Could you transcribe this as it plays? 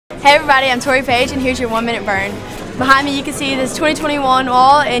Hey everybody, I'm Tori Page and here's your 1 minute burn. Behind me you can see this 2021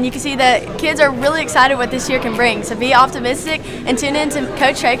 wall and you can see that kids are really excited what this year can bring. So be optimistic and tune in to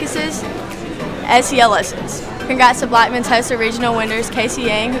Coach Tracus's SEL lessons. Congrats to Blackman's Host of Regional winners Casey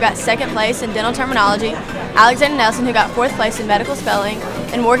Yang, who got 2nd place in dental terminology, Alexander Nelson, who got 4th place in medical spelling,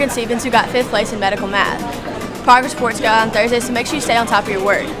 and Morgan Stevens, who got 5th place in medical math. Progress reports go out on Thursday, so make sure you stay on top of your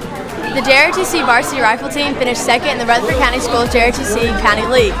work. The JROTC varsity rifle team finished 2nd in the Rutherford County Schools JROTC County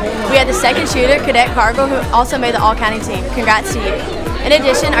League. We had the 2nd shooter, Cadet Cargill, who also made the all-county team. Congrats to you. In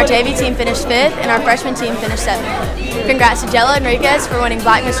addition, our JV team finished 5th and our freshman team finished 7th. Congrats to Jello Enriquez for winning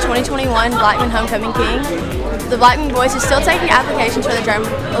Blackman's 2021 Blackman Homecoming King. The Blackman boys is still taking applications for the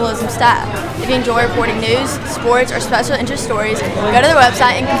journalism staff. If you enjoy reporting news, sports, or special interest stories, go to their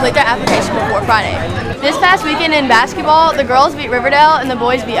website and complete their application before Friday. This past weekend in basketball, the girls beat Riverdale and the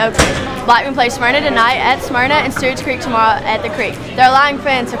boys beat Oakland. Blackman plays Smyrna tonight at Smyrna and Stewart's Creek tomorrow at the Creek. They're allowing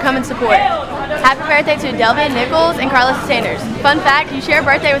fans, so come and support. Happy birthday to Delvin Nichols and Carlos Sanders. Fun fact, you share a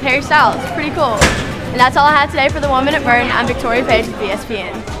birthday with Harry Styles. Pretty cool. And that's all I have today for the 1 minute burn. I'm Victoria Page with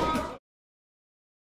VSPN.